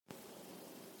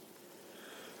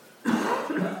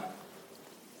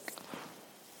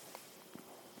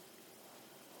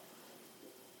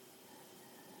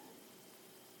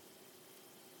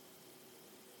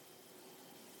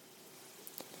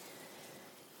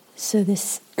So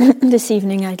this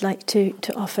evening I'd like to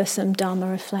offer some Dharma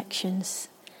reflections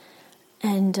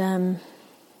and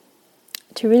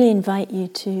to really invite you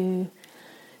to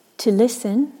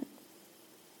listen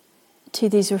to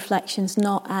these reflections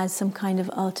not as some kind of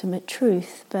ultimate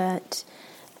truth, but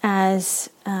as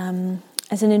an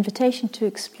invitation to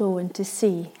explore and to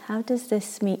see, how does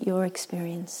this meet your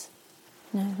experience?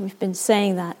 You know, we've been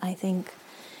saying that, I think,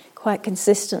 quite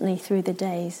consistently through the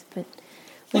days, but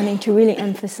wanting to really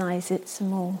emphasize it some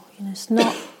more. You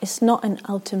know, it's not an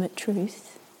ultimate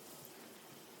truth,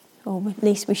 or at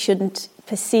least we shouldn't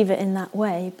perceive it in that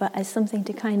way, but as something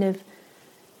to kind of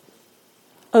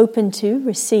open to,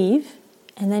 receive,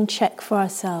 and then check for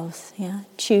ourselves,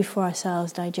 chew for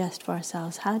ourselves, digest for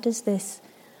ourselves. How does this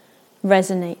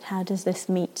resonate? How does this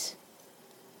meet?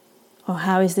 Or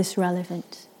how is this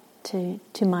relevant to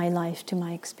my life, to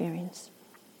my experience?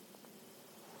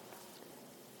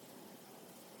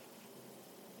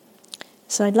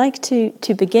 So I'd like to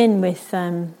begin with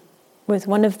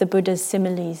one of the Buddha's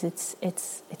similes.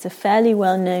 It's a fairly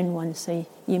well-known one, so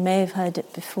you may have heard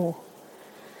it before.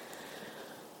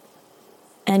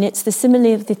 And it's the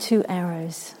simile of the two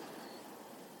arrows.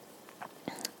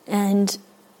 And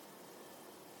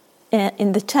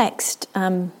in the text,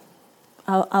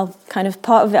 I'll kind of,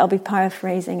 part of it I'll be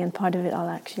paraphrasing and part of it I'll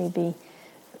actually be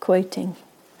quoting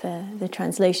the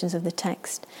translations of the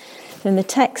text. In the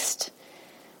text,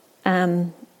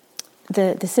 the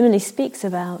simile speaks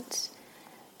about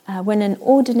when an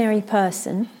ordinary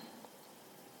person,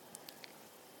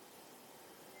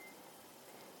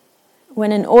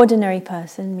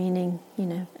 meaning, you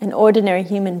know, an ordinary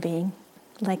human being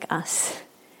like us,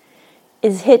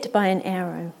 is hit by an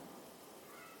arrow,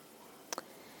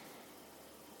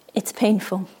 it's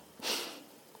painful.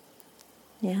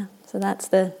 Yeah, so that's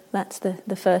the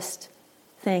first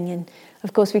thing. And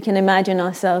of course we can imagine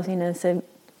ourselves, you know, so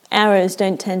arrows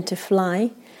don't tend to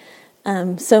fly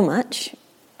so much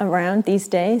around these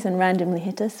days and randomly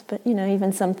hit us, but, you know,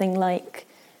 even something like,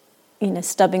 you know,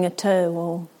 stubbing a toe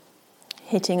or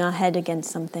hitting our head against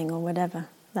something or whatever,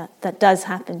 that does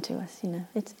happen to us, you know.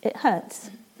 It hurts.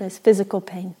 There's physical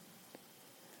pain.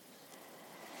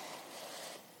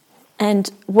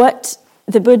 And what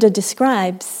the Buddha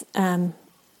describes, and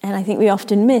I think we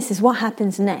often miss, is what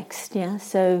happens next, yeah?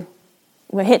 So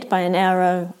we're hit by an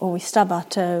arrow, or we stub our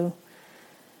toe,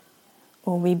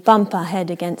 or we bump our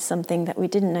head against something that we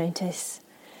didn't notice.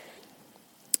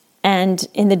 And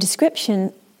in the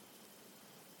description,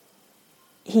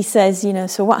 he says, you know,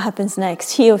 so what happens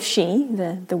next? He or she,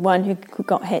 the one who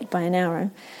got hit by an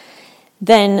arrow,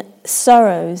 then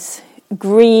sorrows,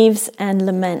 grieves and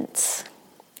laments,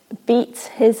 beats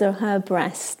his or her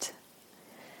breast,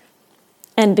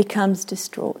 and becomes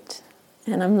distraught.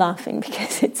 And I'm laughing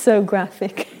because it's so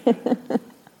graphic.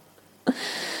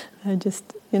 I just,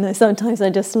 you know, sometimes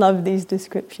I just love these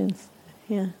descriptions.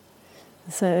 Yeah.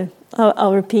 So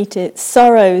I'll repeat it.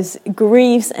 Sorrows,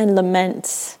 grieves and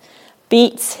laments,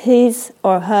 beats his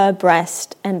or her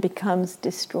breast and becomes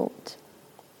distraught.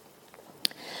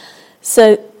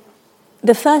 So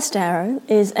the first arrow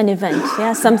is an event,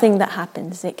 something that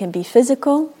happens. It can be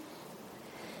physical,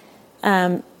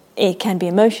 it can be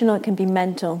emotional, it can be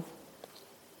mental.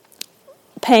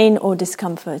 Pain or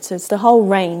discomfort. So it's the whole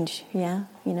range, You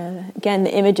know, again,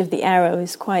 the image of the arrow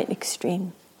is quite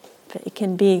extreme, but it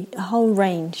can be a whole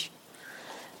range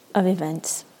of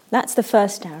events. That's the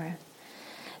first arrow.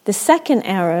 The second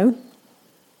arrow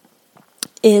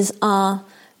is our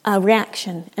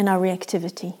reaction and our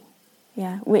reactivity,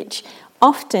 which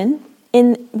often,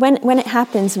 when it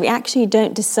happens, we actually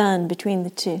don't discern between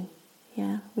the two.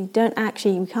 We don't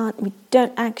actually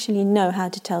know how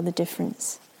to tell the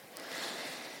difference.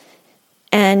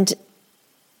 And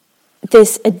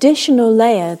this additional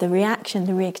layer, the reaction,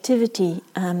 the reactivity,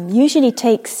 usually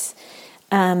takes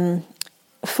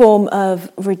form of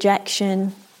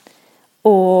rejection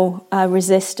or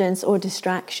resistance or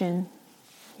distraction,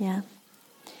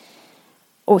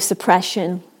 or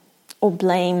suppression or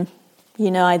blame,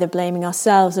 either blaming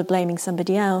ourselves or blaming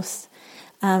somebody else.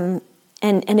 And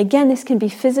again, this can be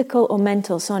physical or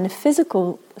mental. So in a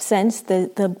physical sense,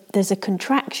 there's a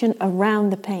contraction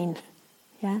around the pain.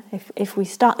 If we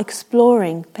start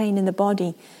exploring pain in the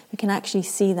body, we can actually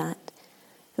see that.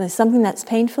 There's something that's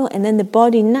painful, and then the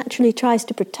body naturally tries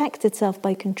to protect itself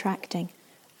by contracting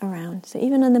around. So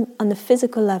even on the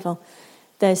physical level,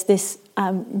 there's this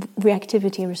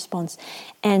reactivity response.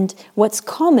 And what's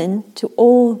common to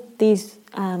all these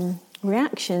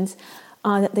reactions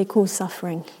are that they cause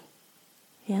suffering.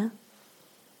 Yeah?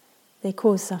 They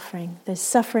cause suffering. There's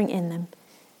suffering in them.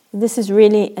 And this is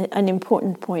really an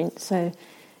important point, so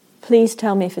please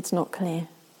tell me if it's not clear.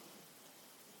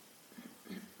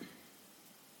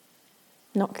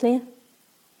 Not clear?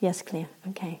 Yes, clear.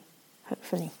 Okay,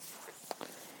 hopefully.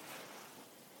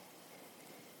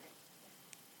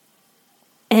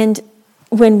 And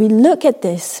when we look at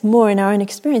this more in our own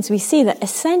experience, we see that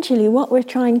essentially what we're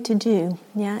trying to do,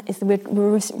 is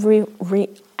we're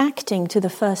reacting to the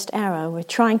first arrow. We're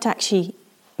trying to actually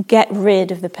get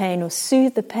rid of the pain or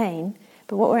soothe the pain,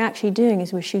 but what we're actually doing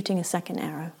is we're shooting a second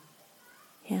arrow,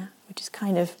 which is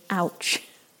kind of ouch,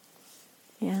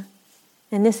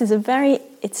 And this is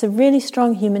it's a really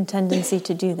strong human tendency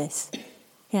to do this,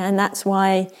 and that's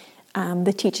why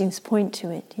the teachings point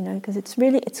to it, because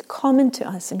it's common to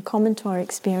us and common to our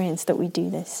experience that we do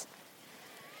this.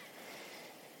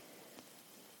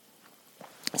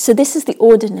 So this is the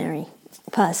ordinary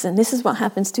person. This is what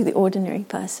happens to the ordinary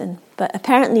person. But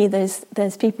apparently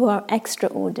there's people who are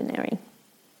extraordinary,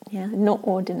 not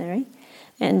ordinary.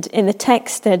 And in the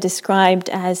text they're described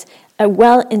as a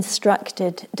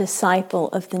well-instructed disciple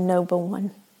of the Noble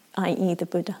One, i.e. the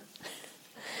Buddha.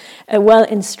 A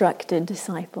well-instructed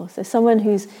disciple. So someone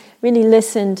who's really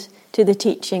listened to the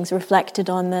teachings, reflected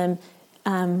on them,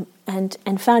 and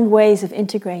found ways of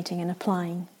integrating and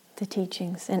applying the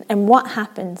teachings. And what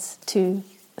happens to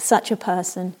such a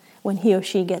person when he or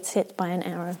she gets hit by an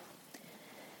arrow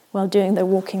while doing their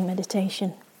walking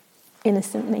meditation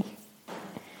innocently?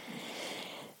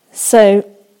 So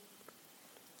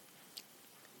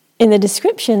in the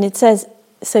description it says,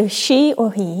 so she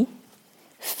or he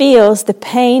feels the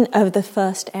pain of the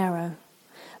first arrow,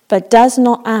 but does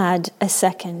not add a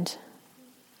second.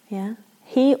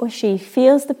 He or she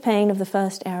feels the pain of the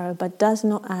first arrow, but does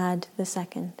not add the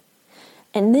second.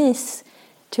 And this,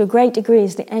 to a great degree,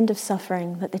 is the end of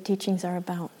suffering that the teachings are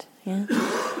about.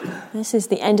 This is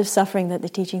the end of suffering that the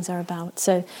teachings are about.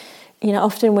 So,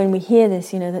 often when we hear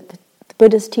this, that the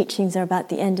Buddha's teachings are about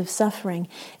the end of suffering,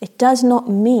 it does not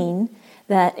mean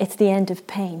that it's the end of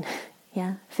pain.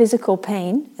 Physical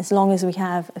pain, as long as we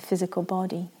have a physical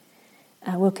body,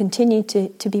 will continue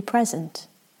to be present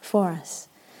for us.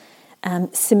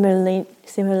 Similarly,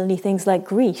 things like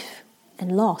grief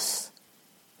and loss,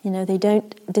 they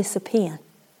don't disappear.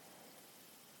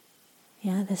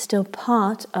 They're still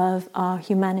part of our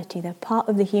humanity. They're part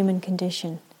of the human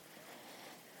condition.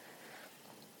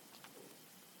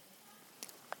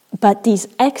 But these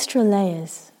extra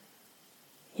layers,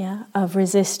 of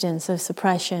resistance, of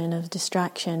suppression, of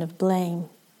distraction, of blame,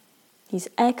 these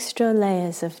extra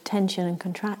layers of tension and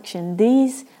contraction,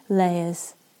 these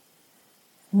layers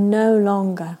no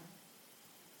longer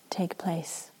take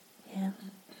place.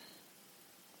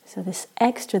 So this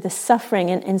extra, the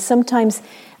suffering, and sometimes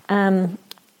when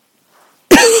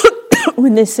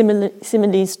there's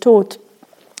similes taught,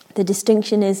 the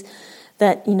distinction is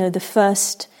that, the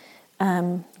first,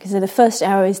 because the first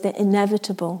arrow is the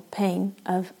inevitable pain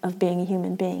of being a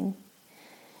human being.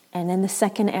 And then the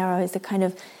second arrow is the kind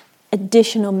of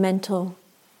additional mental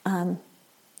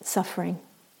suffering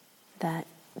that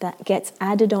gets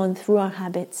added on through our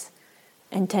habits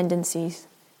and tendencies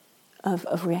of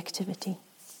reactivity.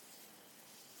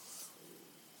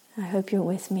 I hope you're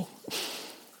with me.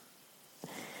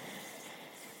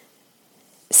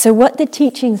 So what the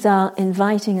teachings are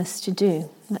inviting us to do,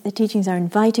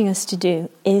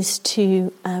 is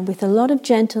to, with a lot of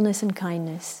gentleness and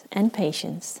kindness and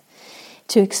patience,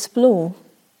 to explore,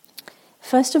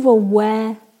 first of all,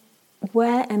 where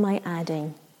am I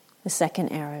adding the second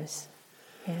arrows?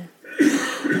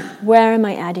 Where am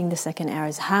I adding the second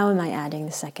arrows? How am I adding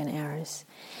the second arrows?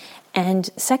 And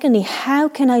secondly, how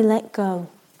can I let go?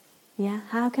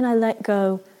 How can I let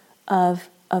go of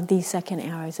these second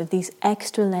arrows, of these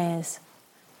extra layers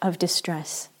of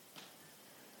distress?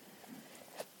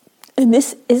 And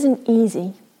this isn't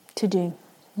easy to do.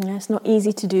 It's not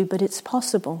easy to do, but it's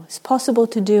possible. It's possible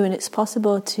to do, and it's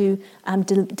possible to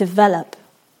develop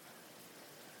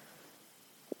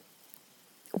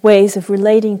ways of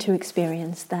relating to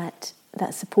experience that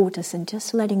support us in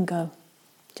just letting go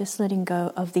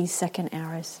of these second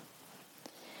arrows.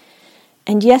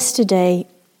 And yesterday,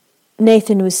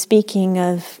 Nathan was speaking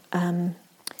of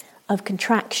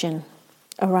contraction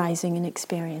arising in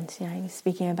experience. He was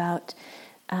speaking about,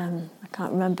 I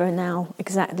can't remember now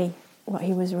exactly what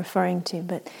he was referring to,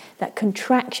 but that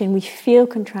contraction, we feel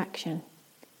contraction.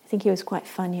 I think he was quite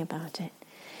funny about it.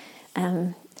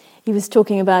 He was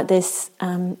talking about this,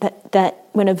 that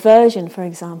when aversion, for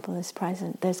example, is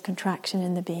present, there's contraction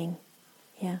in the being.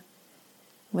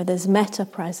 Where there's metta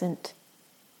present,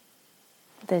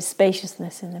 there's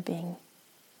spaciousness in the being.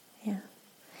 Yeah.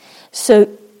 So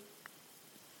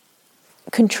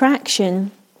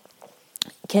contraction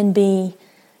can be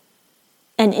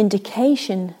an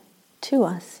indication to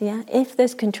us, yeah? If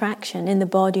there's contraction in the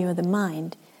body or the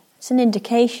mind, it's an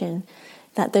indication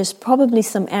that there's probably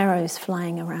some arrows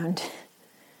flying around.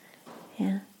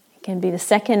 Yeah. It can be the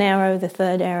second arrow, the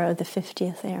third arrow, the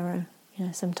 50th arrow. You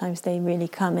know, sometimes they really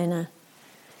come in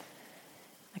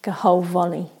like a whole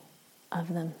volley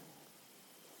of them.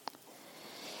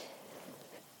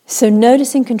 So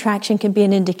noticing contraction can be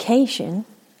an indication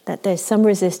that there's some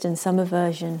resistance, some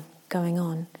aversion going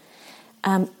on.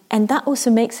 And that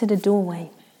also makes it a doorway.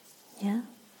 Yeah.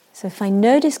 So if I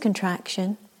notice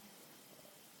contraction,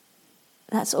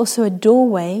 that's also a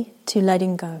doorway to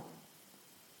letting go.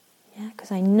 Yeah,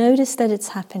 because I notice that it's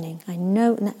happening. I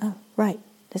know, oh, right,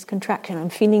 there's contraction. I'm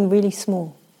feeling really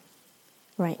small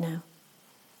right now.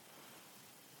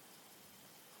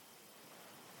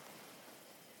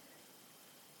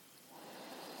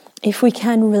 If we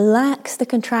can relax the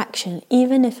contraction,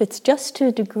 even if it's just to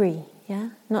a degree, yeah,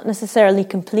 not necessarily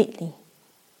completely,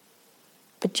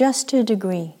 but just to a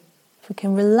degree, if we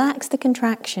can relax the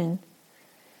contraction,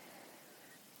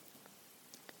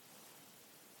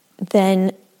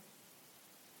 then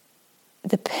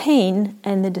the pain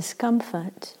and the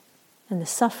discomfort and the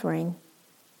suffering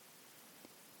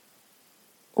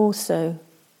also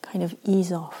kind of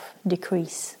ease off,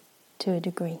 decrease to a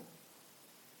degree.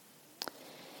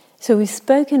 So we've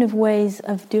spoken of ways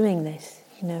of doing this.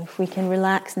 You know, if we can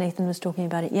relax, Nathan was talking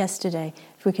about it yesterday,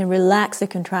 if we can relax the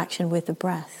contraction with the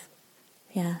breath,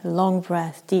 yeah, long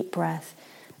breath, deep breath,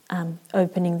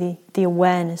 opening the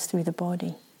awareness through the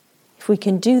body. If we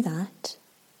can do that,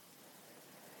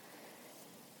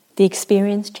 the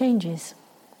experience changes.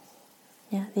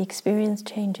 Yeah, the experience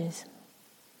changes.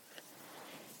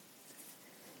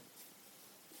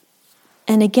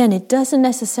 And again, it doesn't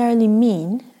necessarily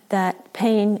mean that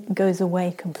pain goes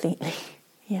away completely.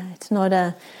 Yeah, it's not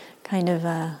a kind of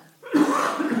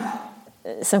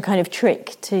some kind of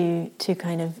trick to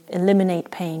kind of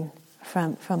eliminate pain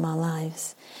from our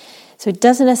lives. So it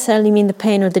doesn't necessarily mean the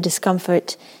pain or the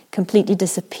discomfort completely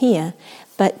disappear,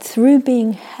 but through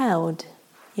being held,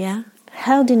 yeah,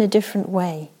 held in a different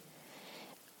way,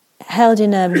 held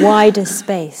in a wider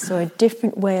space or a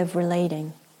different way of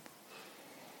relating,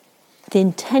 the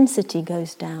intensity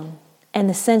goes down and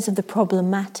the sense of the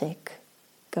problematic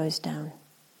goes down.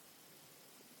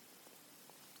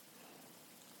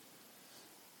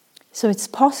 So it's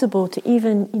possible to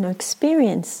even,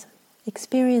 experience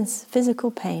physical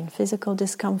pain, physical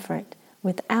discomfort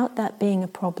without that being a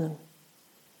problem.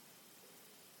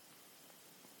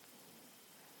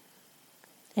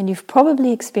 And you've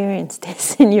probably experienced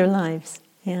this in your lives,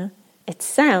 yeah? It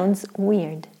sounds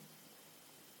weird,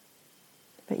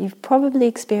 but you've probably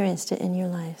experienced it in your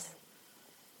lives.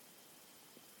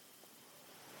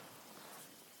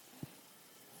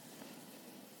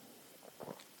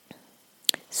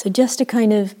 So just to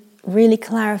kind of really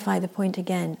clarify the point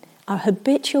again, our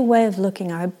habitual way of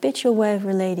looking, our habitual way of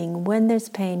relating when there's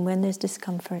pain, when there's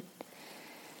discomfort,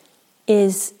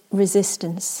 is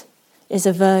resistance, is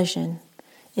aversion,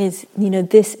 is,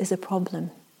 this is a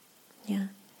problem. Yeah.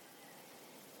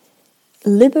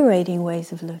 Liberating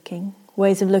ways of looking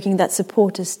that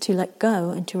support us to let go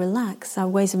and to relax, are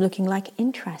ways of looking like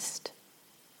interest.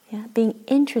 Yeah, being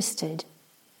interested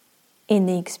in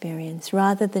the experience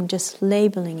rather than just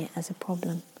labeling it as a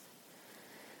problem.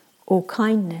 Or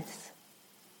kindness,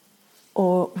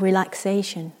 or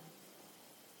relaxation.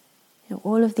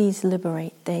 All of these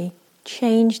liberate, they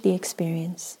change the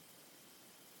experience.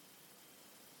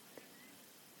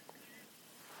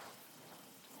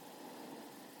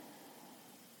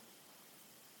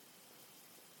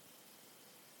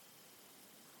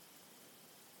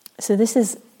 So this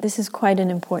is quite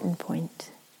an important point.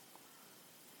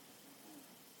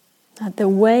 That the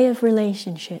way of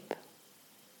relationship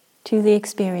to the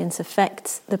experience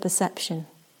affects the perception,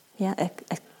 yeah,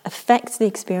 affects the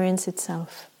experience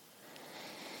itself.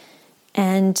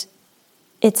 And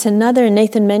it's another,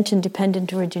 Nathan mentioned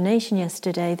dependent origination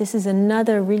yesterday, this is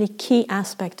another really key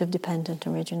aspect of dependent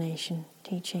origination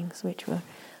teachings, which will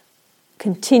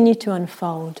continue to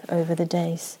unfold over the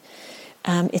days.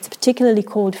 It's particularly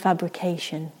called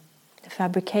fabrication, the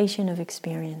fabrication of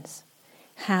experience.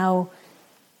 How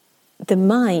the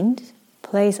mind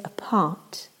plays a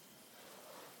part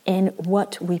in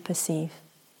what we perceive,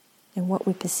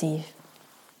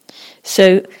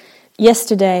 So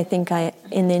yesterday, I think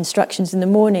in the instructions in the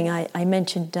morning, I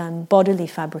mentioned bodily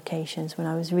fabrications when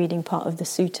I was reading part of the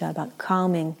sutta about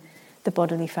calming the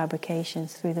bodily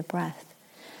fabrications through the breath.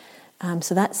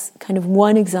 So that's kind of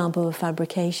one example of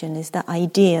fabrication, is that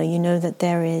idea, that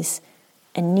there is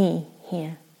a ni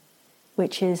here,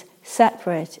 which is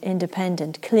separate,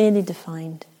 independent, clearly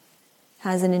defined,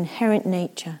 has an inherent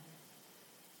nature,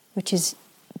 which is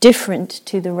different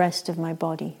to the rest of my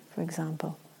body, for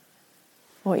example,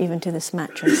 or even to this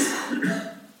mattress.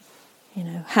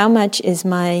 How much is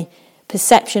my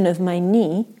perception of my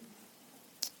ni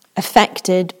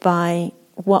affected by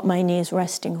what my knee is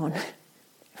resting on,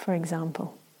 for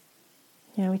example?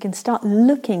 We can start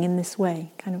looking in this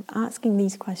way, kind of asking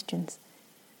these questions.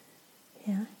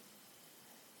 Yeah.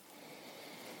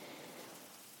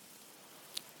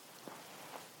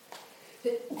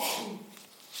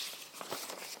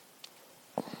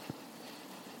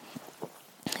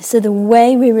 So the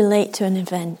way we relate to an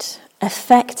event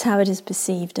affects how it is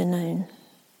perceived and known.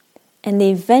 And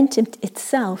the event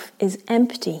itself is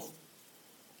empty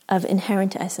of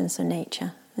inherent essence or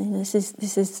nature. And this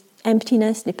is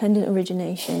emptiness, dependent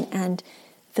origination, and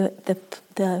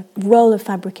the role of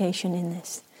fabrication in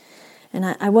this. And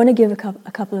I want to give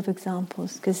a couple of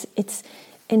examples, because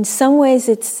in some ways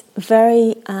it's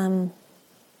very,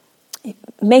 it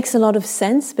makes a lot of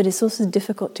sense, but it's also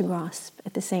difficult to grasp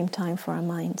at the same time for our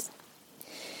minds.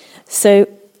 So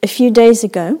a few days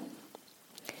ago,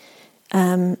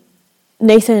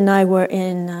 Nathan and I were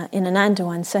in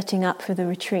Anandawan setting up for the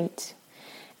retreat,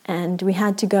 and we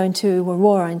had to go into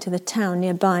Aurora, into the town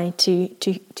nearby, to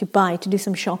do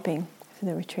some shopping for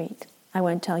the retreat. I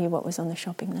won't tell you what was on the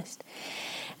shopping list.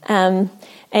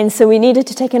 And so we needed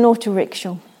to take an auto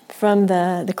rickshaw from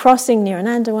the crossing near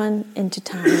Anandawan into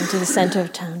town, into the center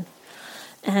of town.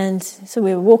 And so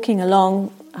we were walking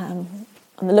along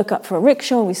on the lookout for a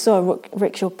rickshaw. We saw a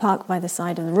rickshaw parked by the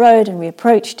side of the road, and we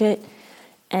approached it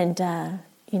and,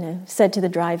 said to the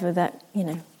driver that,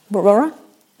 Aurora?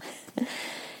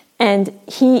 And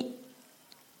he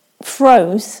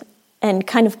froze and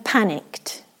kind of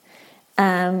panicked,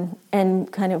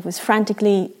 and kind of was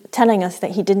frantically telling us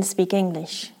that he didn't speak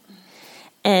English.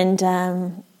 And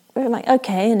we were like,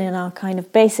 okay, and in our kind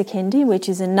of basic Hindi, which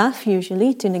is enough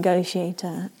usually to negotiate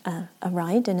a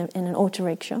ride in an auto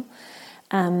rickshaw,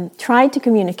 tried to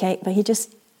communicate, but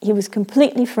he was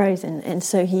completely frozen. And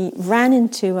so he ran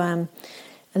into a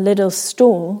little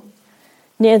stall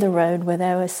near the road where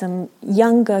there were some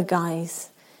younger guys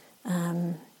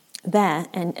there,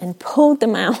 and pulled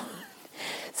them out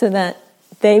so that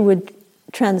they would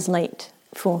translate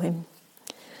for him.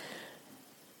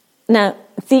 Now,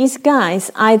 these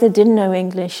guys either didn't know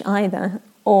English either,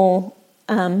 or,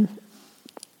 for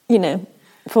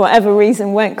whatever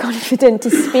reason weren't confident to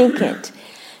speak it.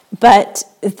 But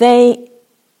they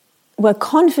were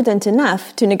confident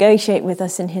enough to negotiate with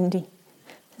us in Hindi.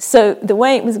 So the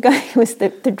way it was going was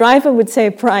that the driver would say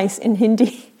a price in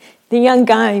Hindi. The young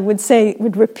guy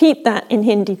would repeat that in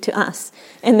Hindi to us.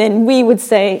 And then we would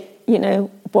say,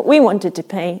 what we wanted to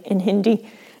pay in Hindi.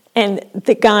 And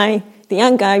the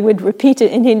young guy would repeat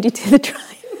it in Hindi to the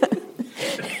driver.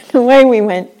 Away we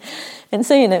went. And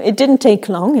so, it didn't take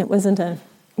long. It wasn't a,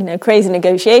 crazy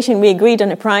negotiation. We agreed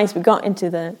on a price. We got into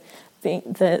the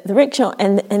rickshaw,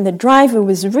 and the driver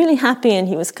was really happy, and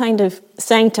he was kind of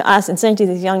saying to us and saying to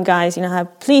these young guys, how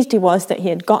pleased he was that he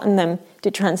had gotten them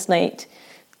to translate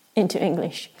into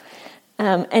English.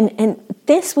 And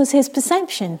this was his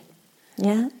perception.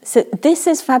 Yeah. So this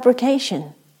is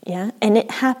fabrication. Yeah. And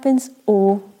it happens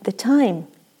all the time.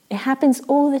 It happens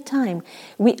all the time.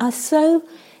 We are so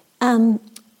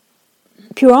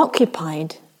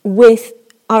preoccupied with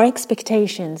our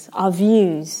expectations, our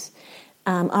views,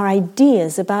 our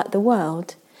ideas about the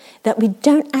world, that we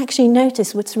don't actually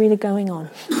notice what's really going on.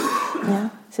 Yeah?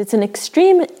 So it's an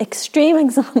extreme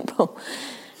example.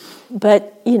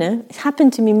 But, it's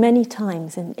happened to me many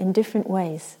times in different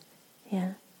ways.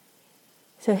 Yeah.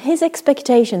 So his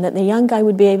expectation that the young guy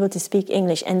would be able to speak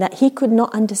English and that he could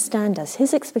not understand us,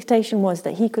 his expectation was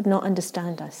that he could not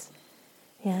understand us.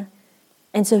 Yeah.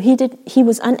 And so he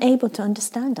was unable to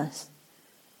understand us.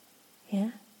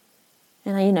 Yeah.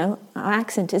 And our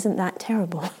accent isn't that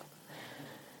terrible.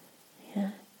 Yeah.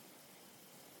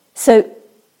 So,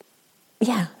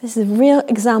 this is a real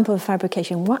example of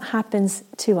fabrication. What happens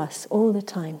to us all the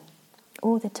time?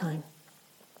 All the time.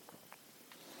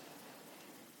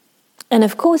 And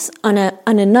of course, on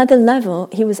another level,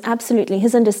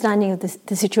 his understanding of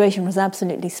the situation was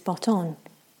absolutely spot on.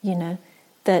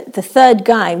 The third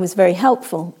guy was very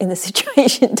helpful in the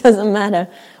situation. It doesn't matter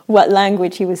what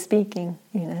language he was speaking,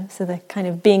 So the kind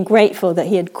of being grateful that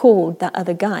he had called that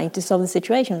other guy to solve the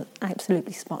situation was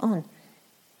absolutely spot on.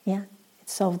 Yeah, it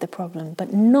solved the problem,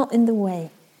 but not in the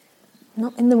way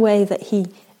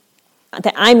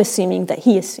that I'm assuming that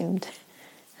he assumed.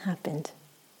 happened.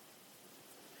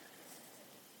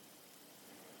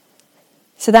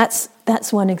 So that's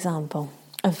one example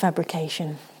of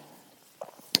fabrication.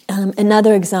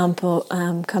 Another example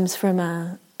comes from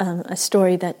a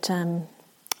story that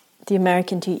the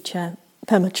American teacher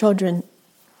Pema Chodron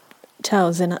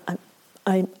tells, and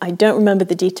I don't remember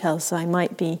the details, so I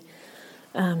might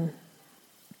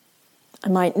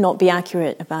not be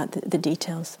accurate about the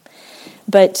details.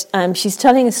 But she's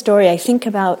telling a story, I think,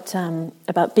 about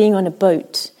being on a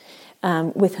boat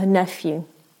with her nephew,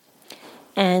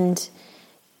 and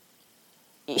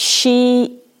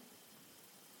she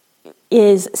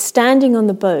is standing on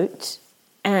the boat,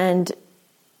 and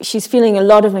she's feeling a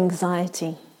lot of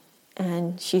anxiety,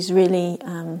 and she's really,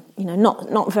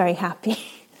 not very happy.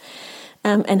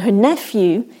 And her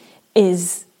nephew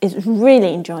is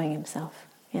really enjoying himself.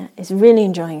 Yeah, is really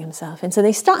enjoying himself, and so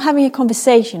they start having a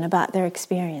conversation about their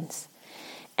experience.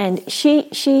 And she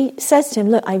says to him,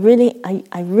 "Look, I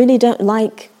really don't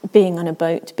like being on a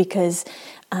boat because,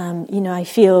 I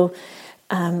feel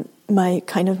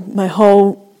my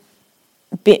whole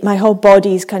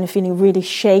body is kind of feeling really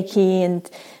shaky and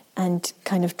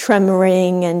kind of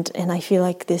tremoring, and I feel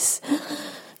like this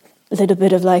little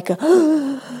bit of like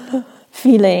a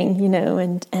feeling,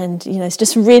 and it's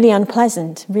just really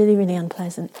unpleasant, really, really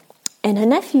unpleasant." And her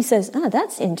nephew says,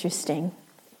 "That's interesting,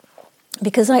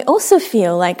 because I also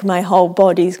feel like my whole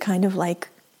body's kind of like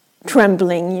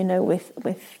trembling,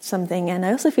 with something, and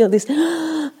I also feel this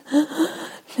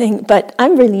thing, but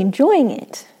I'm really enjoying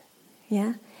it."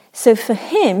 Yeah. So for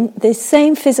him, this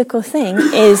same physical thing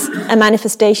is a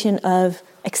manifestation of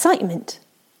excitement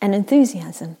and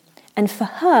enthusiasm. And for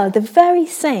her, the very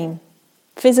same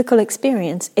physical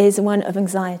experience is one of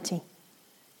anxiety.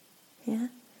 Yeah?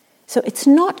 So it's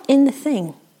not in the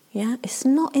thing. Yeah? It's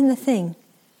not in the thing.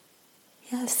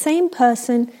 Yeah? Same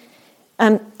person,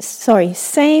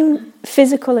 same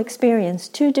physical experience,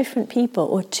 two different people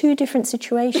or two different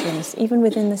situations, even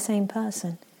within the same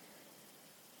person.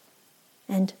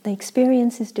 And the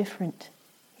experience is different.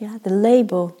 Yeah? The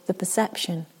label, the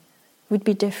perception would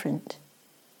be different.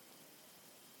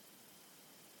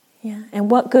 Yeah, and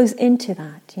what goes into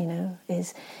that,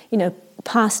 is,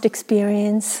 past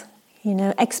experience,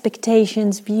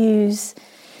 expectations, views,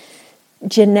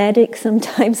 genetic,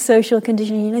 sometimes social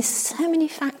conditioning, so many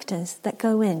factors that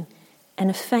go in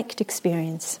and affect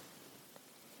experience.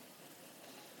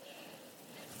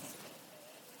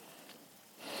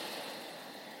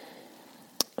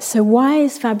 So why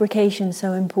is fabrication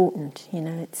so important?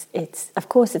 It's of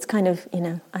course it's kind of,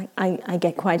 I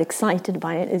get quite excited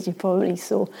by it, as you probably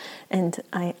saw, and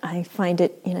I find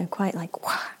it, quite like,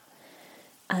 wow,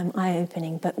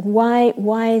 eye-opening. But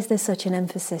why is there such an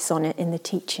emphasis on it in the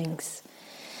teachings?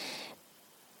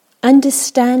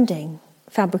 Understanding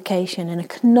fabrication and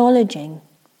acknowledging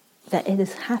that it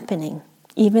is happening,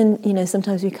 even,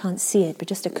 sometimes we can't see it, but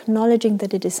just acknowledging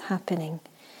that it is happening,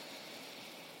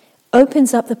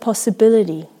 opens up the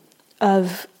possibility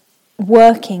of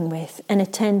working with and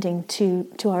attending to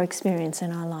our experience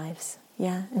in our lives,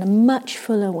 yeah, in a much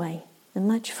fuller way.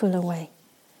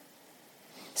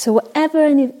 So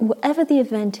whatever the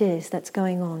event is that's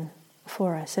going on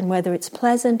for us, and whether it's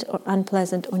pleasant or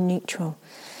unpleasant or neutral,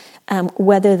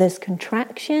 whether there's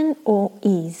contraction or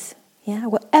ease, yeah,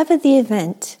 whatever the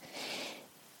event,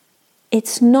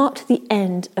 it's not the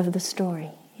end of the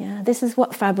story. Yeah, this is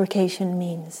what fabrication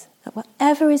means. That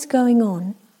whatever is going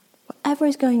on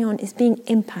is being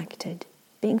impacted,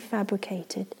 being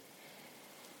fabricated.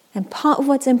 And part of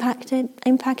what's impacting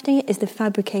it is the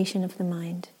fabrication of the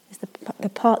mind, is the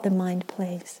part the mind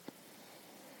plays.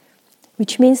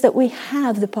 Which means that we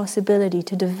have the possibility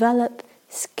to develop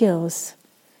skills,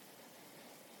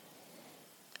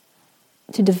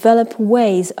 to develop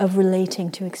ways of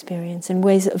relating to experience and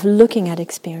ways of looking at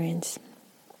experience,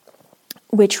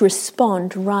 which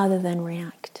respond rather than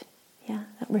react. Yeah,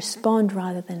 that respond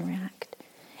rather than react.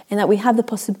 And that we have the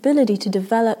possibility to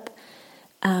develop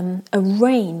a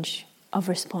range of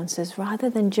responses rather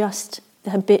than just the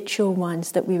habitual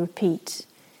ones that we repeat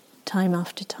time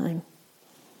after time.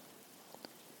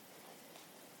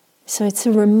 So it's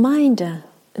a reminder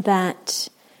that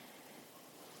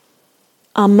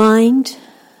our mind,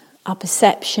 our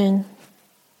perception,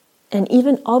 and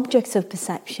even objects of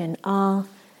perception are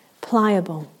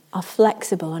pliable, are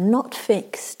flexible, are not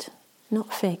fixed.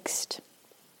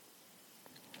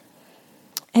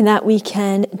 And that we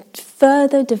can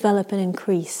further develop and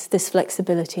increase this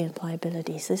flexibility and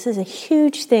pliability. So this is a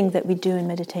huge thing that we do in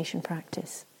meditation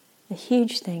practice. A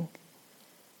huge thing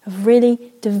of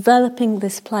really developing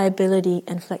this pliability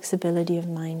and flexibility of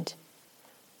mind.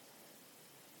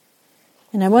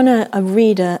 And I want to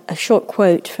read a short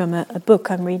quote from a book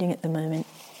I'm reading at the moment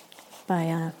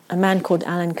by a man called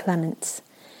Alan Clements.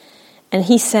 And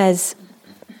he says,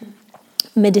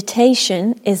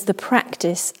 meditation is the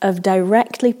practice of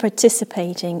directly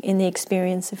participating in the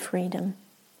experience of freedom.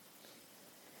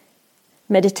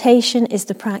 Meditation is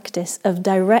the practice of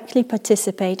directly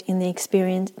participating in the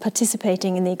experience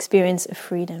of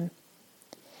freedom.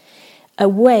 A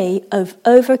way of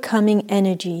overcoming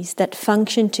energies that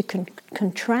function to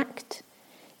contract,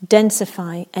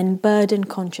 densify, and burden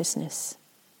consciousness,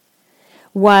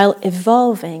 while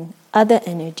evolving other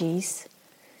energies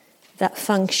that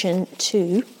function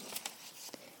to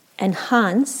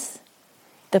enhance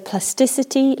the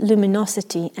plasticity,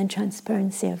 luminosity, and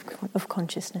transparency of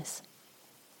consciousness.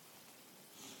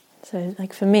 So,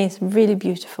 like, for me, it's a really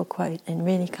beautiful quote and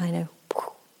really kind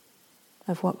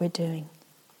of what we're doing.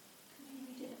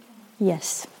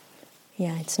 Yes.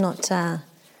 Yeah, it's not so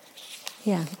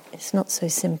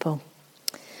simple.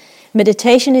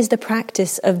 Meditation is the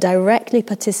practice of directly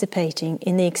participating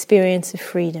in the experience of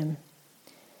freedom,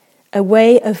 a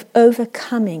way of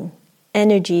overcoming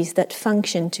energies that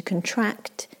function to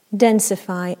contract,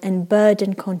 densify, and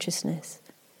burden consciousness,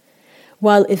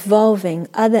 while evolving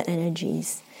other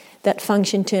energies that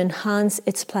function to enhance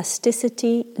its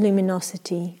plasticity,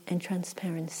 luminosity, and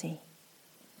transparency.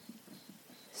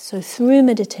 So through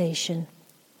meditation,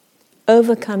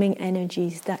 overcoming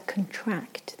energies that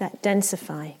contract, that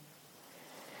densify,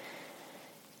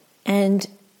 and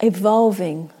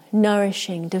evolving,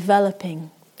 nourishing, developing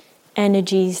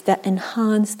energies that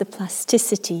enhance the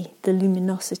plasticity, the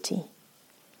luminosity,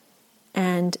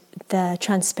 and the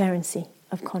transparency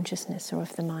of consciousness or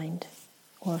of the mind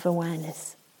or of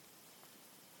awareness.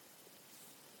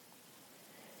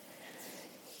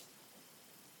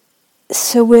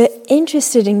 So we're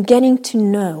interested in getting to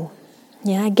know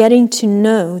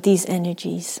these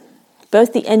energies,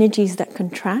 both the energies that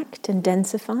contract and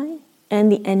densify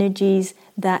and the energies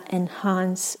that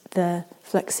enhance the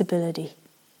flexibility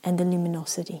and the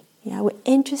luminosity. Yeah, we're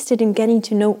interested in getting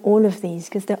to know all of these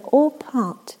because they're all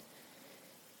part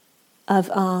of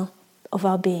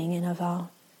our being and of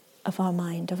our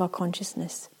mind, of our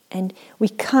consciousness. And we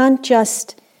can't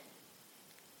just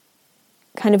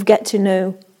kind of get to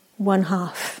know one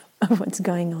half of what's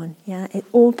going on. Yeah, it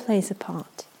all plays a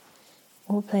part.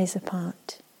 All plays a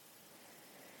part.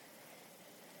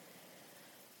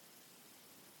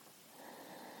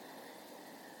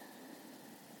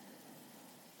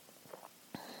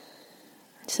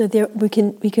 So there, we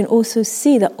can also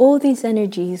see that all these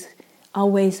energies are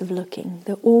ways of looking.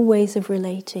 They're all ways of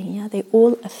relating. Yeah, they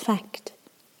all affect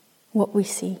what we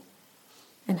see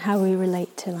and how we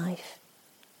relate to life.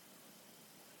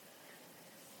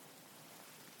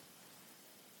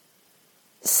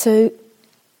 So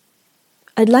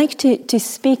I'd like to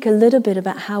speak a little bit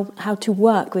about how to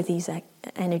work with these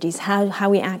energies, how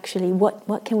we actually,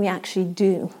 what can we actually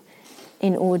do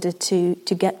in order to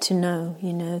get to know,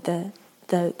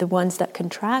 the ones that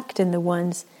contract and the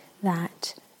ones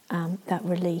that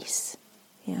release.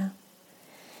 Yeah.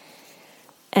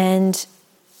 And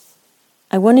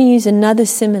I want to use another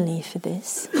simile for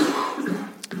this.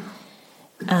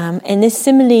 And this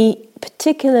simile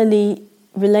particularly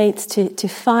relates to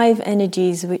 5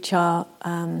 energies which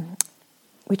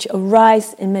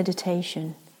arise in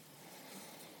meditation,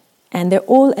 and they're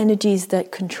all energies that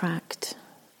contract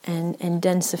and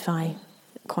densify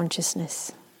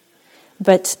consciousness.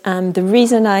 But the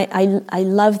reason I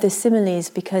love this simile is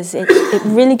because it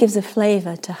really gives a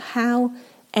flavor to how,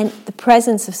 and the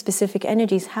presence of specific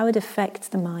energies, how it affects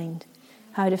the mind,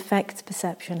 how it affects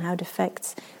perception, how it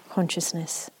affects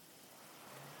consciousness.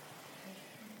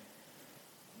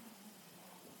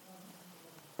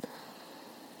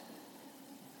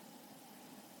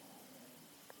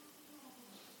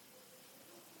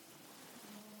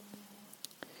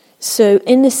 So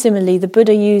in the simile, the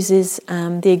Buddha uses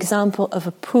the example of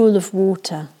a pool of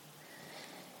water,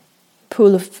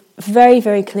 pool of very,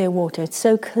 very clear water. It's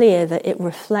so clear that it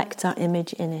reflects our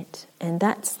image in it. And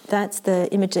that's the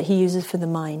image that he uses for the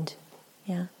mind.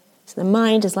 Yeah. So the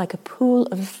mind is like a pool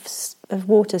of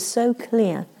water so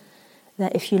clear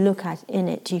that if you look in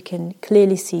it, you can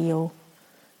clearly see your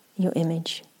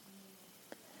image.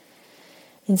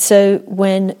 And so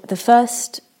when the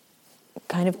first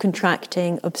kind of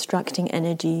contracting, obstructing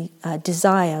energy,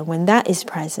 desire, when that is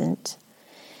present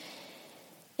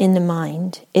in the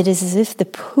mind, it is as if the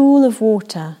pool of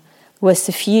water was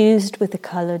suffused with a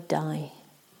colored dye.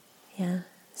 Yeah.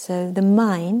 So the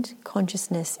mind,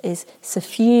 consciousness, is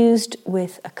suffused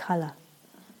with a color,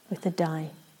 with a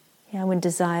dye. Yeah, when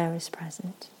desire is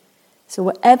present. So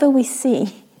whatever we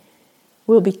see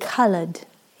will be coloured,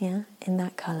 yeah, in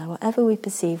that colour. Whatever we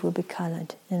perceive will be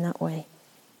coloured in that way.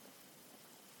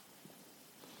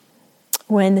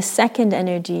 When the second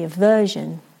energy,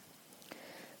 aversion,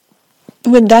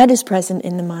 when that is present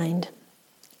in the mind,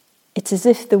 it's as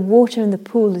if the water in the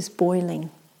pool is boiling,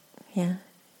 yeah?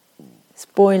 It's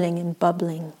boiling and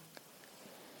bubbling.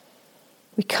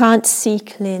 We can't see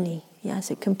clearly,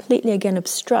 yes? It completely, again,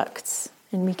 obstructs.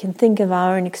 And we can think of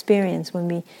our own experience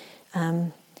when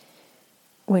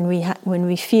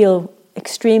we feel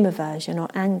extreme aversion or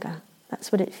anger.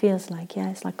 That's what it feels like, yeah?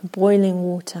 It's like boiling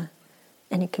water.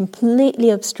 And it completely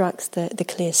obstructs the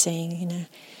clear seeing, you know.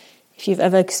 If you've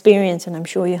ever experienced, and I'm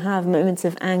sure you have, moments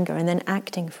of anger and then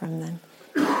acting from them.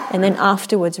 And then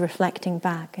afterwards reflecting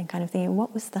back and kind of thinking,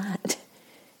 what was that?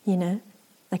 You know?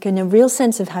 Like in a real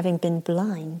sense of having been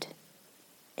blind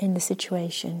in the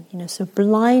situation, you know, so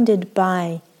blinded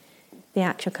by the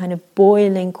actual kind of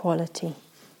boiling quality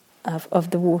of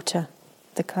the water,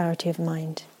 the clarity of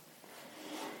mind.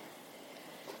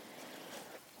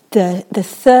 The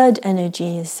third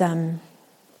energy is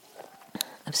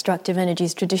obstructive energy,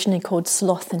 is traditionally called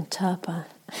sloth and torpor.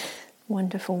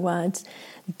 Wonderful words.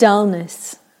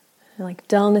 Dullness, like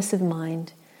dullness of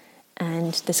mind,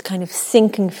 and this kind of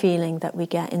sinking feeling that we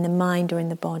get in the mind or in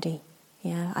the body.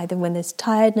 Yeah, either when there's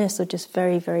tiredness or just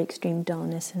very, very extreme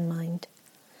dullness in mind.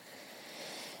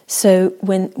 So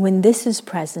when this is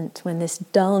present, when this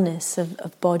dullness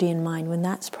of body and mind, when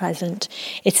that's present,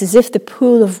 it's as if the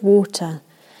pool of water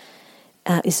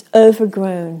is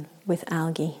overgrown with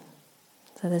algae.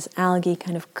 So there's algae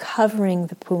kind of covering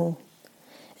the pool.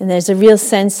 And there's a real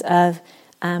sense of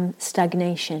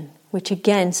stagnation, which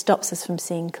again stops us from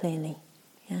seeing clearly.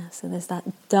 Yeah, so there's that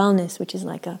dullness, which is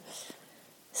like a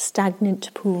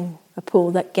stagnant pool, a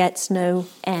pool that gets no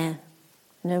air,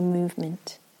 no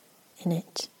movement in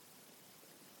it.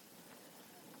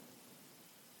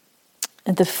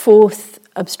 And the fourth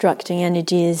obstructing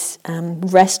energy is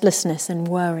restlessness and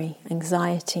worry,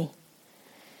 anxiety.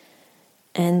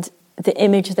 And the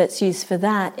image that's used for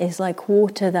that is like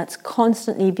water that's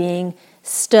constantly being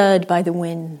stirred by the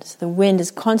wind. So the wind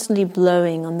is constantly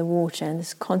blowing on the water, and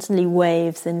there's constantly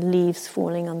waves and leaves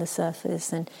falling on the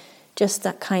surface, and just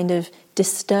that kind of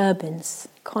disturbance,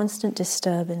 constant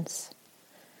disturbance.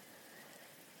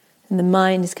 And the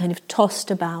mind is kind of tossed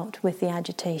about with the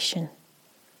agitation.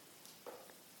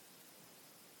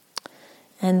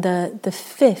 And the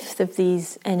fifth of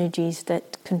these energies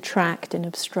that contract and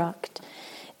obstruct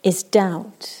is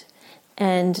doubt.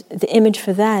 And the image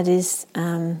for that is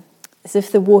as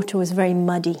if the water was very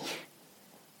muddy.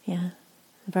 Yeah,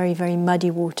 very, very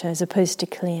muddy water as opposed to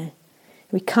clear.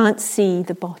 We can't see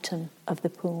the bottom of the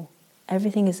pool.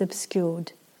 Everything is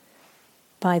obscured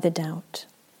by the doubt.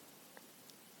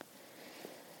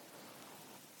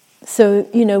 So,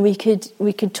 you know, we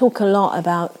could talk a lot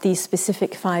about these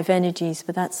specific five energies,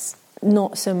 but that's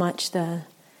not so much the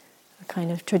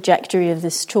kind of trajectory of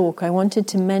this talk. I wanted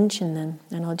to mention them,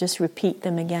 and I'll just repeat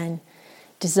them again.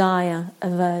 Desire,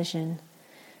 aversion,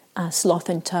 sloth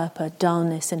and torpor,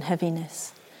 dullness and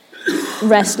heaviness,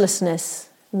 restlessness,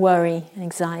 worry,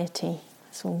 anxiety,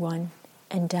 that's all one,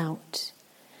 and doubt.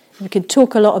 We could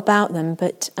talk a lot about them,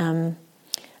 but I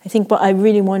think what I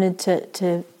really wanted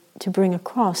to bring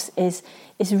across is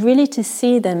really to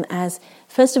see them as,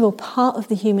 first of all, part of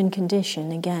the human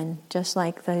condition. Again, just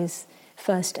like those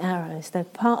first arrows, they're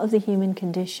part of the human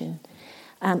condition,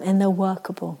 and they're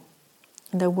workable.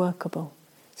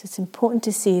 So it's important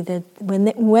to see that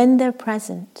when they're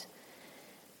present,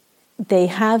 they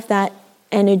have that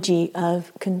energy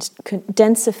of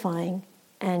densifying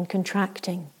and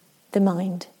contracting the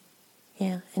mind,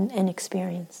 and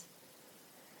experience.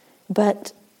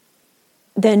 But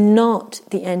they're not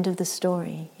the end of the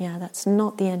story. Yeah, that's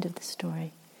not the end of the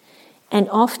story. And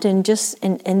often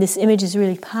and this image is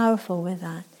really powerful with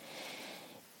that,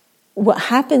 what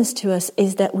happens to us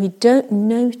is that we don't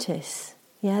notice,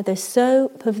 they're so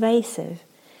pervasive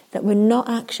that we're not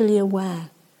actually aware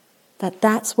that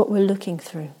that's what we're looking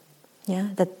through.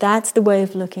 That's the way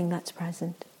of looking that's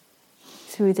present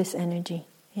through this energy.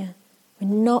 We're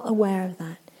not aware of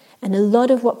that. And a lot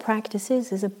of what practice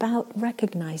is about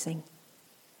recognizing.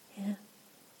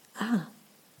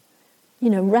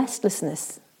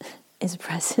 Restlessness is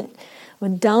present, or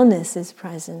dullness is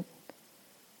present,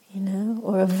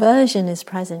 or aversion is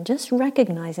present. Just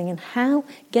recognizing and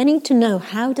getting to know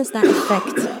how does that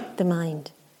affect the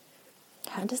mind.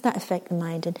 How does that affect the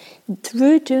mind? And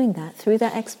through doing that, through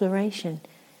that exploration,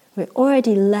 we're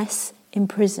already less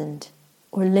imprisoned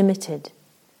or limited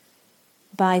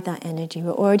by that energy.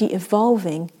 We're already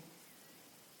evolving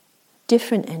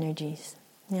different energies.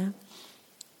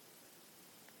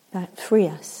 that free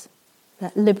us,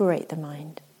 that liberate the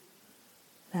mind,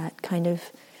 that kind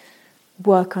of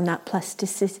work on that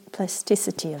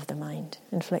plasticity of the mind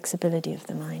and flexibility of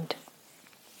the mind.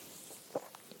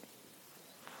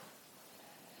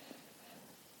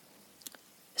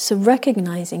 So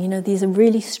recognizing, these are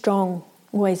really strong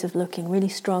ways of looking, really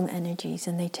strong energies,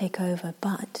 and they take over,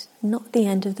 but not the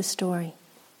end of the story.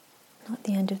 Not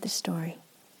the end of the story.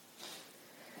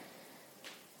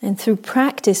 And through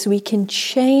practice, we can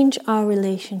change our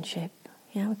relationship.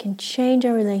 Yeah, we can change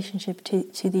our relationship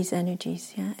to these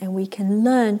energies. Yeah, and we can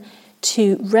learn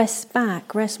to rest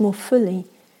more fully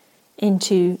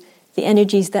into the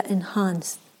energies that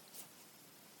enhance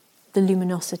the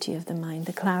luminosity of the mind,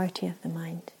 the clarity of the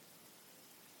mind.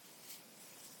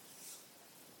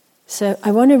 So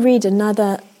I want to read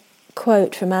another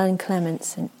quote from Alan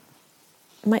Clements, and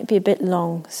it might be a bit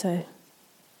long, so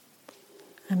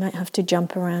I might have to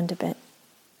jump around a bit.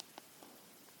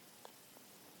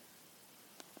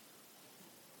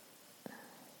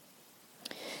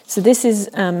 So this is,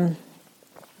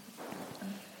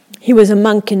 he was a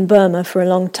monk in Burma for a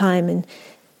long time, and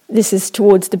this is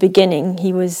towards the beginning.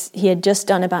 He had just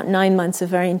done about 9 months of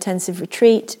very intensive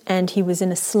retreat, and he was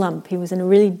in a slump. He was in a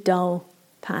really dull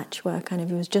patch where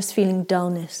he was just feeling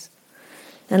dullness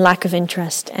and lack of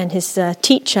interest. And his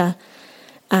teacher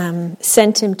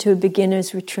sent him to a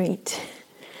beginner's retreat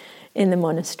in the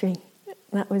monastery.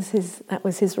 That was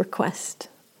his request.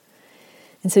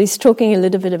 And so he's talking a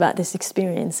little bit about this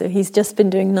experience. So he's just been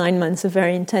doing 9 months of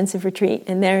very intensive retreat,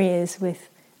 and there he is with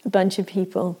a bunch of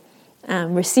people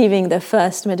receiving their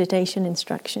first meditation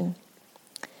instruction.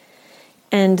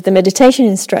 And the meditation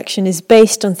instruction is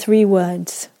based on 3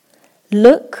 words: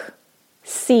 look,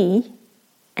 see,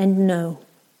 and know.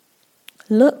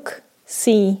 Look,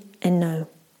 see, and know.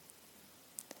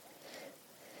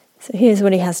 So here's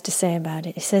what he has to say about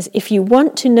it. He says, if you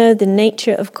want to know the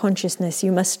nature of consciousness,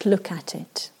 you must look at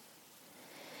it.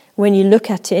 When you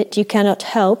look at it, you cannot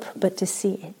help but to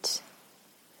see it.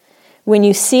 When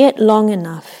you see it long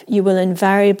enough, you will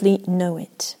invariably know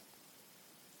it.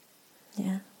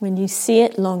 Yeah? When you see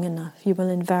it long enough, you will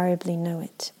invariably know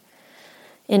it.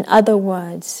 In other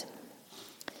words,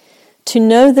 to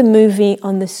know the movie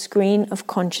on the screen of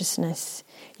consciousness,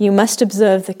 you must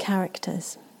observe the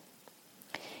characters.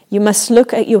 You must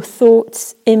look at your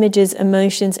thoughts, images,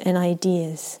 emotions, and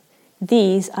ideas.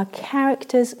 These are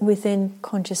characters within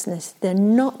consciousness. They're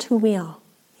not who we are.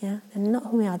 Yeah? They're not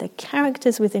who we are. They're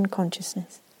characters within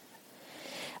consciousness.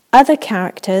 Other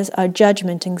characters are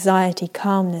judgment, anxiety,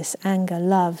 calmness, anger,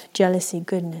 love, jealousy,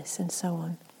 goodness, and so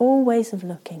on. All ways of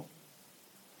looking.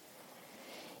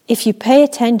 If you pay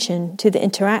attention to the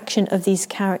interaction of these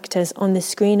characters on the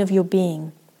screen of your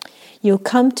being, you'll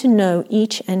come to know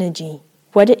each energy,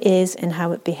 what it is and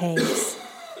how it behaves.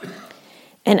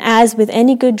 And as with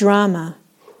any good drama,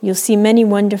 you'll see many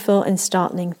wonderful and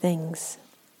startling things.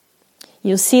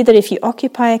 You'll see that if you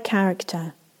occupy a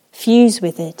character, fuse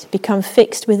with it, become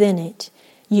fixed within it,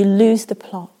 you lose the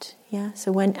plot. Yeah?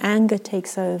 So when anger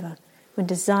takes over, when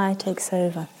desire takes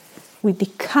over, we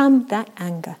become that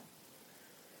anger.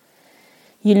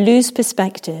 You lose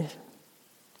perspective,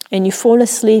 and you fall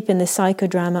asleep in the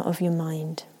psychodrama of your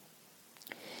mind.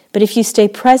 But if you stay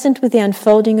present with the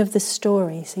unfolding of the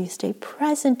story, so you stay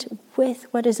present with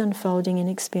what is unfolding in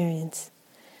experience,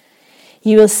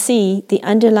 you will see the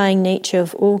underlying nature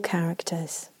of all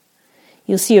characters.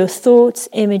 You'll see your thoughts,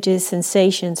 images,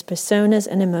 sensations, personas,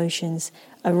 and emotions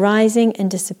arising and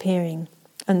disappearing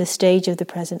on the stage of the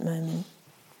present moment.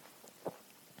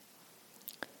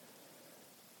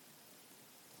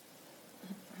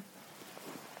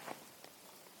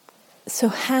 So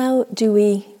how do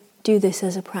we do this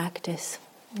as a practice?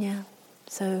 Yeah.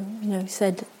 So,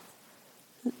 said,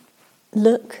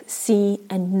 look, see,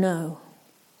 and know.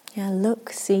 Yeah,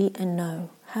 look, see, and know.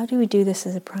 How do we do this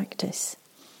as a practice?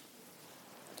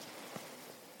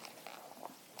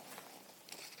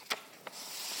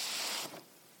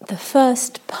 The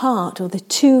first part, or the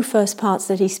 2 first parts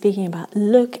that he's speaking about,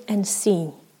 look and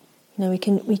see. We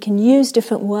can use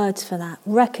different words for that.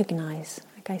 Recognize.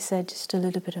 Like I said just a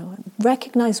little bit ago,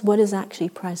 recognize what is actually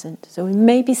present. So we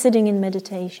may be sitting in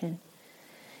meditation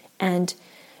and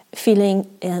feeling,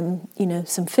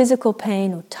 some physical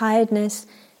pain or tiredness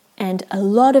and a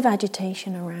lot of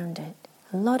agitation around it.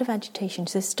 A lot of agitation.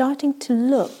 So starting to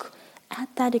look at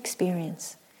that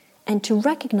experience and to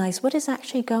recognize what is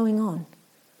actually going on.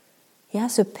 Yeah,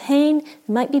 so pain,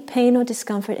 might be pain or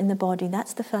discomfort in the body.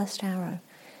 That's the first arrow.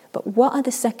 But what are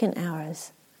the second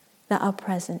arrows that are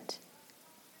present?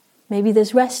 Maybe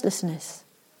there's restlessness.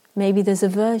 Maybe there's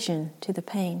aversion to the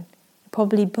pain.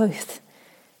 Probably both,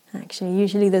 actually.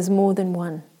 Usually there's more than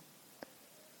one.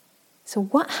 So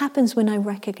what happens when I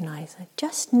recognize? I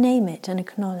just name it and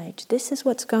acknowledge, this is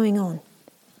what's going on.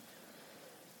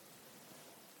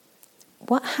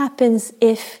 What happens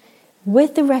if,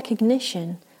 with the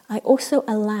recognition, I also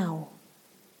allow?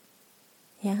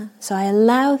 Yeah? So I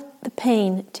allow the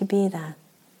pain to be there.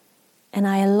 And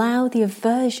I allow the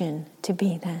aversion to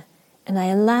be there. And I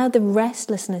allow the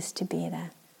restlessness to be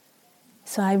there.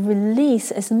 So I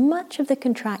release as much of the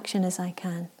contraction as I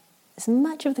can. As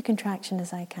much of the contraction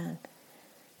as I can.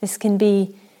 This can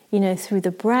be, through the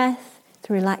breath,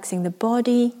 through relaxing the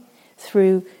body,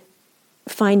 through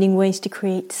finding ways to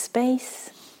create space.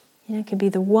 It can be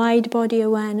the wide body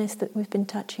awareness that we've been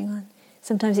touching on.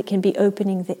 Sometimes it can be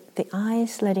opening the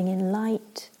eyes, letting in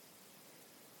light.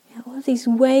 All of these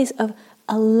ways of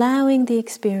allowing the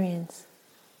experience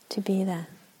to be there.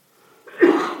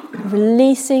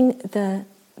 Releasing the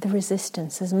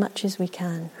resistance as much as we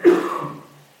can.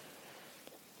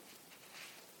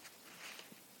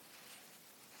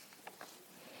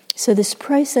 So this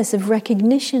process of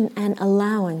recognition and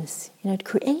allowance, it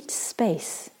creates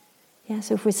space. Yeah.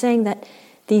 So if we're saying that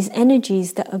these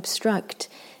energies that obstruct,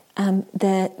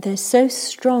 they're so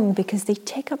strong because they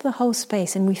take up the whole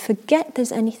space, and we forget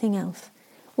there's anything else.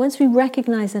 Once we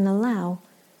recognize and allow,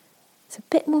 there's a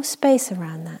bit more space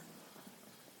around that.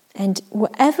 And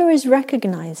whatever is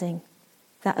recognizing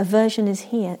that aversion is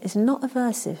here is not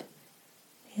aversive.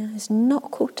 Yeah, it's not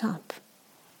caught up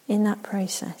in that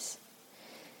process.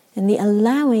 And the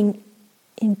allowing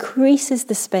increases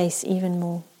the space even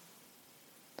more.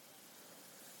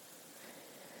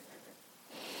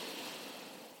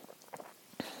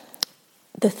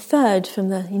 The third from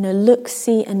the, look,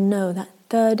 see and know, that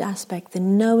third aspect, the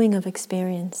knowing of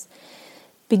experience,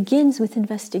 begins with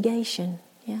investigation.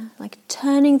 Yeah, like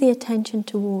turning the attention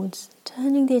towards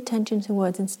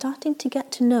and starting to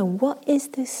get to know, what is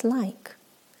this like?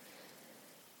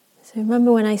 So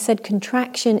remember when I said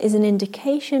contraction is an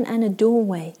indication and a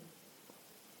doorway.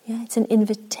 Yeah, it's an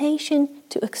invitation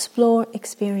to explore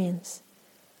experience.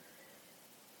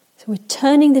 So we're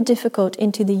turning the difficult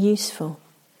into the useful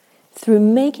through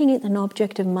making it an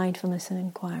object of mindfulness and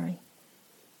inquiry.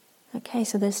 Okay,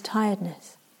 so there's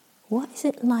tiredness. What is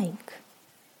it like?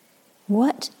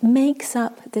 What makes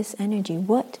up this energy?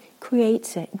 What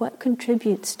creates it? What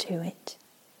contributes to it?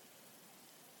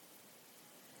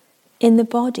 In the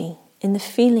body, in the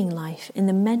feeling life, in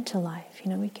the mental life,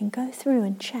 we can go through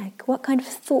and check what kind of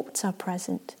thoughts are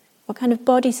present, what kind of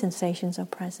body sensations are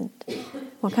present,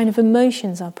 what kind of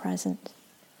emotions are present.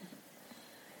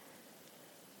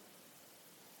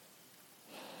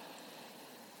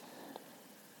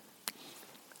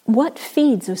 What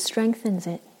feeds or strengthens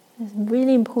it? There's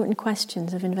really important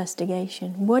questions of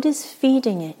investigation. What is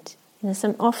feeding it?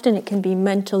 Often it can be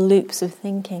mental loops of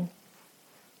thinking.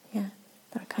 Yeah,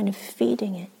 that are kind of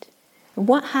feeding it. And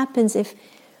what happens if,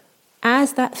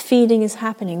 as that feeding is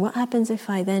happening, what happens if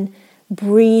I then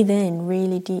breathe in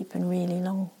really deep and really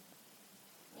long?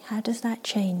 How does that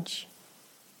change?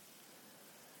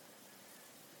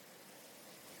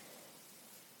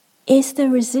 Is there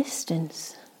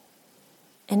resistance?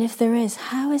 And if there is,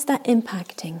 how is that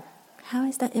impacting? How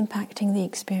is that impacting the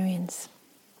experience?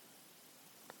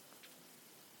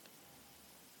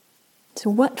 So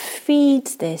what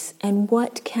feeds this and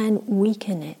what can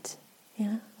weaken it?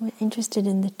 Yeah, we're interested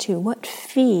in the two. What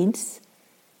feeds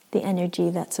the energy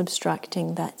that's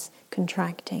obstructing, that's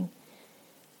contracting?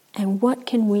 And what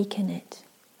can weaken it?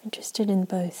 Interested in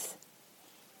both.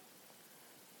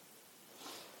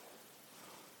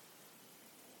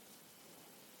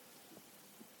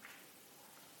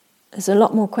 There's a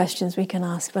lot more questions we can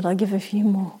ask, but I'll give a few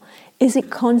more. Is it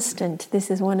constant?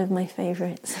 This is one of my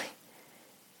favorites.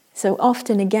 So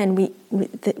often, again, we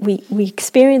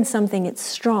experience something, it's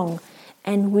strong,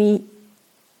 and we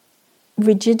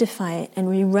rigidify it and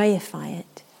we reify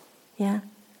it. Yeah?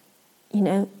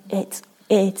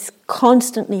 It's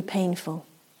constantly painful,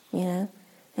 And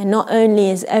not only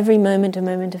is every moment a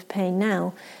moment of pain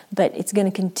now, but it's going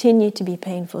to continue to be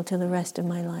painful till the rest of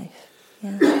my life.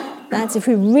 Yeah? That's, if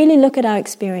we really look at our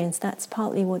experience, that's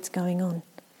partly what's going on.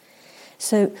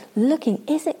 So looking,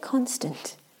 is it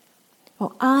constant?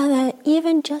 Or are there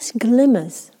even just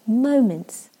glimmers,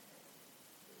 moments,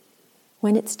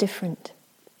 when it's different,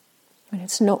 when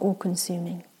it's not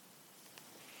all-consuming?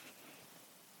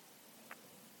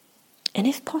 And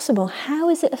if possible, how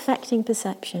is it affecting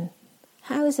perception?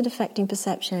 How is it affecting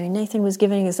perception? I mean, Nathan was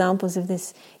giving examples of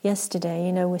this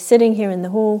yesterday. We're sitting here in the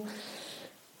hall,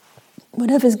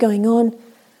 whatever's going on,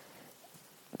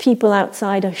 people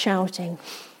outside are shouting.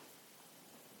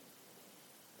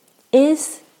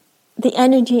 Is the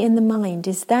energy in the mind,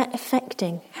 is that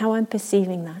affecting how I'm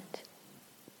perceiving that?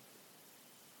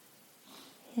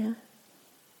 Yeah?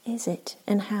 Is it?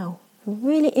 And how? I'm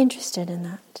really interested in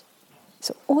that.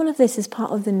 So all of this is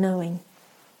part of the knowing.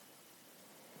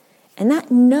 And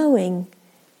that knowing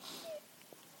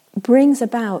brings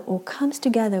about or comes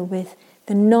together with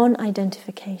the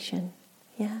non-identification.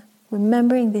 Yeah?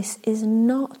 Remembering this is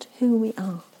not who we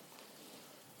are.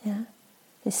 Yeah?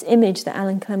 This image that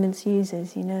Alan Clements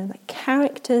uses, like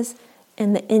characters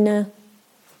in the inner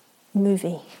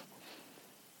movie.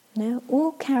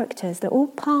 All characters, they're all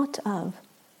part of,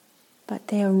 but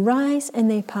they arise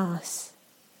and they pass.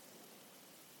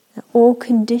 They're all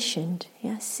conditioned,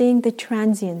 seeing the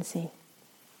transiency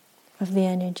of the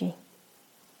energy.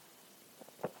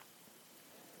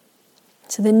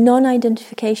 So the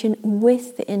non-identification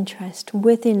with the interest,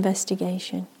 with the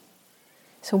investigation.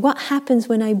 So what happens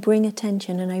when I bring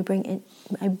attention and I bring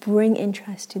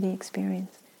interest to the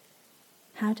experience?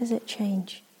 How does it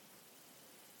change?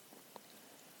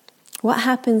 What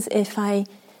happens if I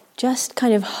just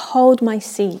kind of hold my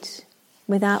seat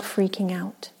without freaking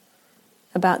out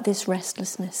about this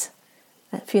restlessness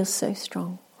that feels so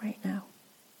strong right now?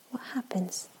 What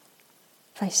happens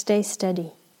if I stay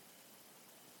steady?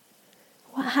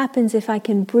 What happens if I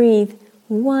can breathe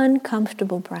one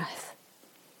comfortable breath?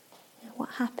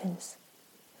 What happens?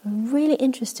 I'm really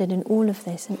interested in all of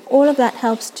this, and all of that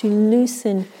helps to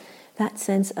loosen that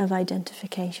sense of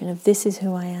identification, of this is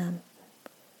who I am.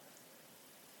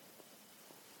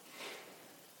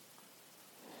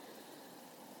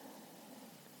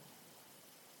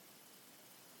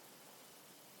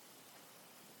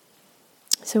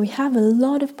 So we have a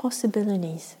lot of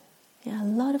possibilities, a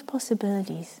lot of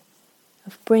possibilities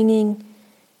of bringing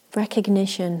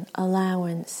recognition,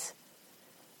 allowance,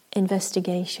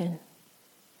 investigation,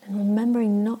 and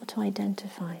remembering not to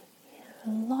identify. A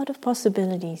lot of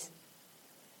possibilities.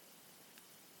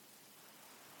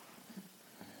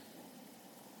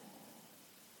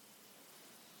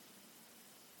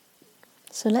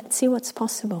 So let's see what's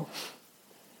possible.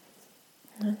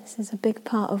 This is a big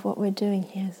part of what we're doing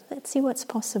here. So let's see what's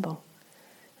possible.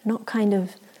 Not kind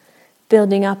of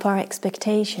building up our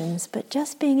expectations, but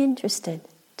just being interested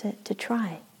to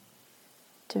try,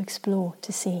 to explore,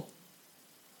 to see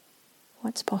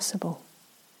what's possible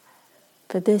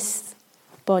for this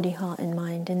body, heart and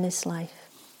mind in this life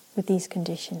with these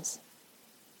conditions.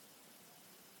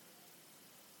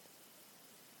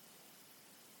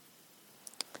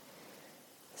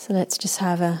 So let's just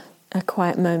have a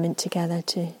quiet moment together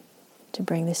to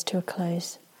bring this to a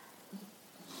close.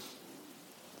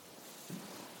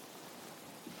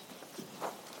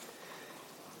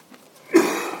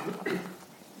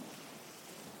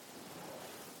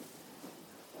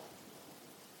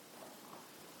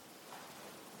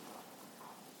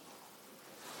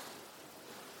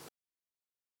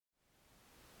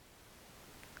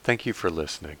 Thank you for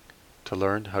listening. To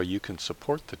learn how you can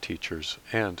support the teachers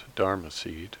and Dharma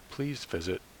Seed, please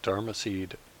visit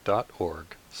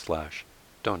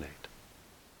dharmaseed.org/donate.